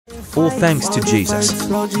All thanks to Jesus.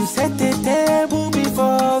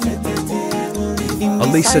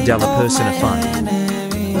 Alisa Della Persona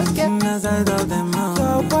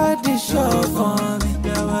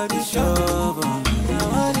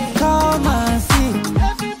Come and see.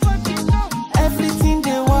 Everything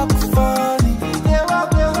they walk for me.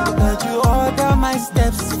 But you order my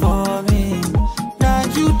steps for me. Now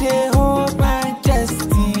you they hold my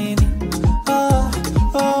destiny.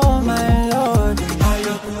 Oh my Lord. By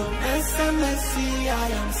your goodness and mercy, I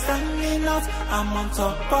am standing out. I'm on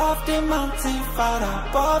top of the mountain, far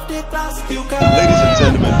above the clouds. Ladies and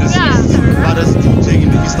gentlemen, this is the baddest DJ in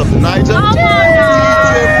the east of Niger.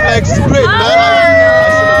 DJ Flex, great man.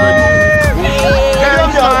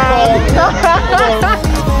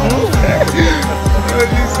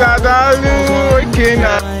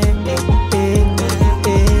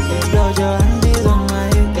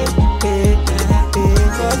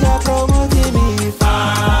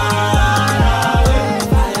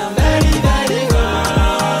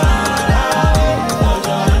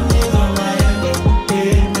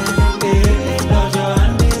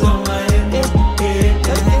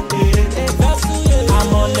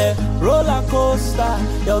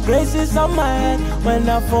 Your grace is on my head when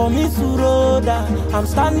I for me to roll down. I'm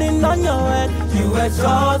standing on your head. You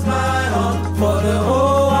exalt my heart for the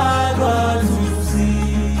whole wide world to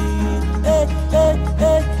see. Hey, hey,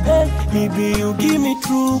 hey, hey. Maybe you give me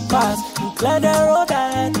true pass. You clear the road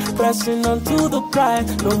ahead, pressing on to the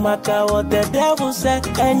prize. No matter what the devil said,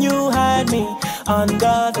 and you hide me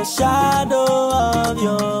under the shadow of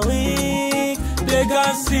your wing. They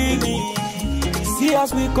can't see me. See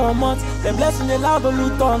as we come out, the blessing the loud the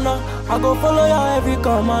loot on. I go follow your every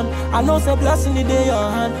command. I know the blessing in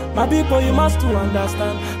your hand. My people, you must to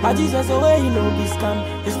understand. My Jesus, the way you know be scam.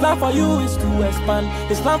 His plan for you is to expand.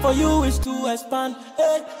 His plan for you is to expand.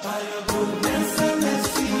 Hey. By your goodness and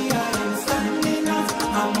mercy, I am standing out.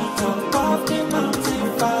 I'm on top of the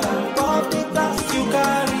mountain, far above the clouds. You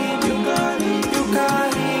carry, you carry, you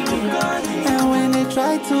carry, you carry. And when they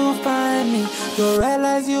try to find me, you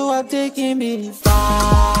realize you are taking me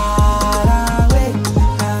far away.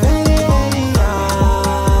 Very away.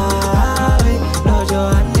 Lord, your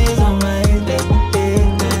hand is on my head.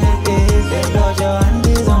 Lord, your hand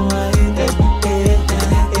is on my head.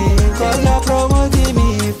 Cause you're promoting me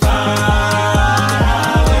far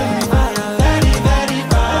away. Very, very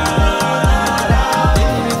far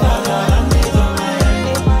away. Lord, your hand is on my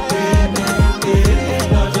head.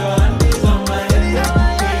 Lord, your hand is on my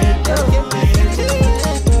head.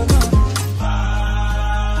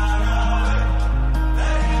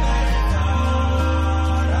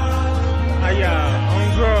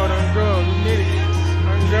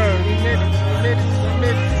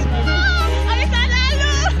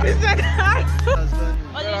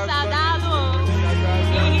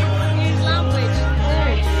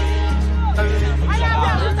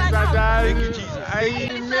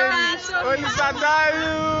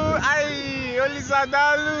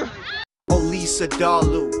 Olisa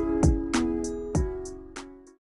Dalu.